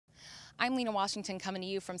I'm Lena Washington coming to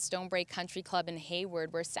you from Stonebreak Country Club in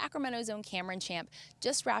Hayward, where Sacramento's own Cameron Champ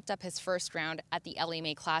just wrapped up his first round at the Ellie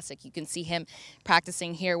Mae Classic. You can see him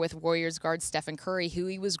practicing here with Warriors guard Stephen Curry, who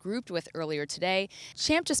he was grouped with earlier today.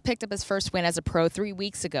 Champ just picked up his first win as a pro 3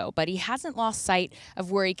 weeks ago, but he hasn't lost sight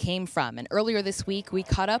of where he came from. And earlier this week, we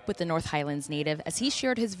caught up with the North Highlands native as he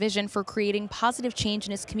shared his vision for creating positive change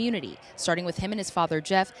in his community, starting with him and his father,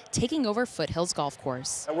 Jeff, taking over Foothills Golf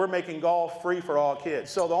Course. We're making golf free for all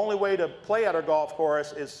kids. So the only way to play at our golf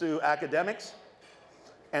course is through academics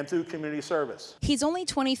and through community service. He's only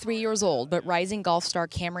 23 years old, but rising golf star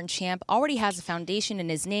Cameron Champ already has a foundation in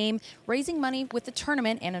his name, raising money with the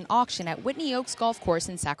tournament and an auction at Whitney Oaks Golf Course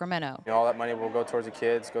in Sacramento. All that money will go towards the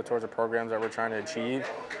kids, go towards the programs that we're trying to achieve.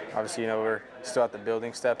 Obviously, we're still at the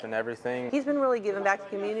building step and everything. He's been really giving back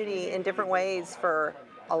to the community in different ways for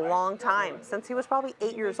a long time, since he was probably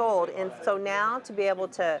 8 years old. And so now to be able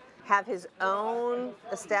to have his own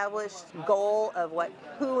established goal of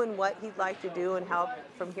who and what he'd like to do and help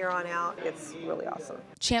from here on out, it's really awesome.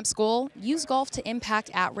 Champ's goal, use golf to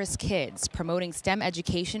impact at-risk kids, promoting STEM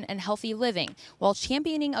education and healthy living, while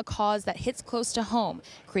championing a cause that hits close to home,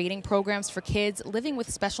 creating programs for kids living with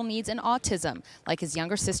special needs and autism, like his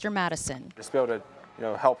younger sister Madison. Just be able to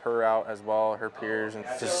help her out as well, her peers, and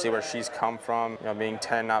just see where she's come from. Being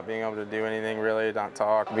 10, not being able to do anything really, not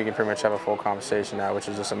talk. We can pretty much have a full conversation now, which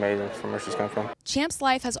is just amazing from where she's come from. Champ's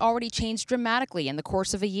life has already changed dramatically in the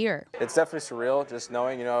course of a year. It's definitely surreal, just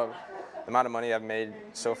knowing, the amount of money I've made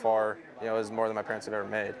so far, is more than my parents have ever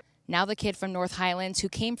made. Now the kid from North Highlands, who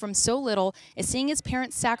came from so little, is seeing his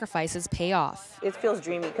parents' sacrifices pay off. It feels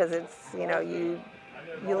dreamy because it's,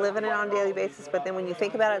 you live in it on a daily basis, but then when you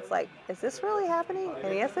think about it, it's like, is this really happening?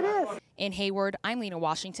 And yes, it is. In Hayward, I'm Lena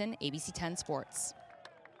Washington, ABC 10 Sports.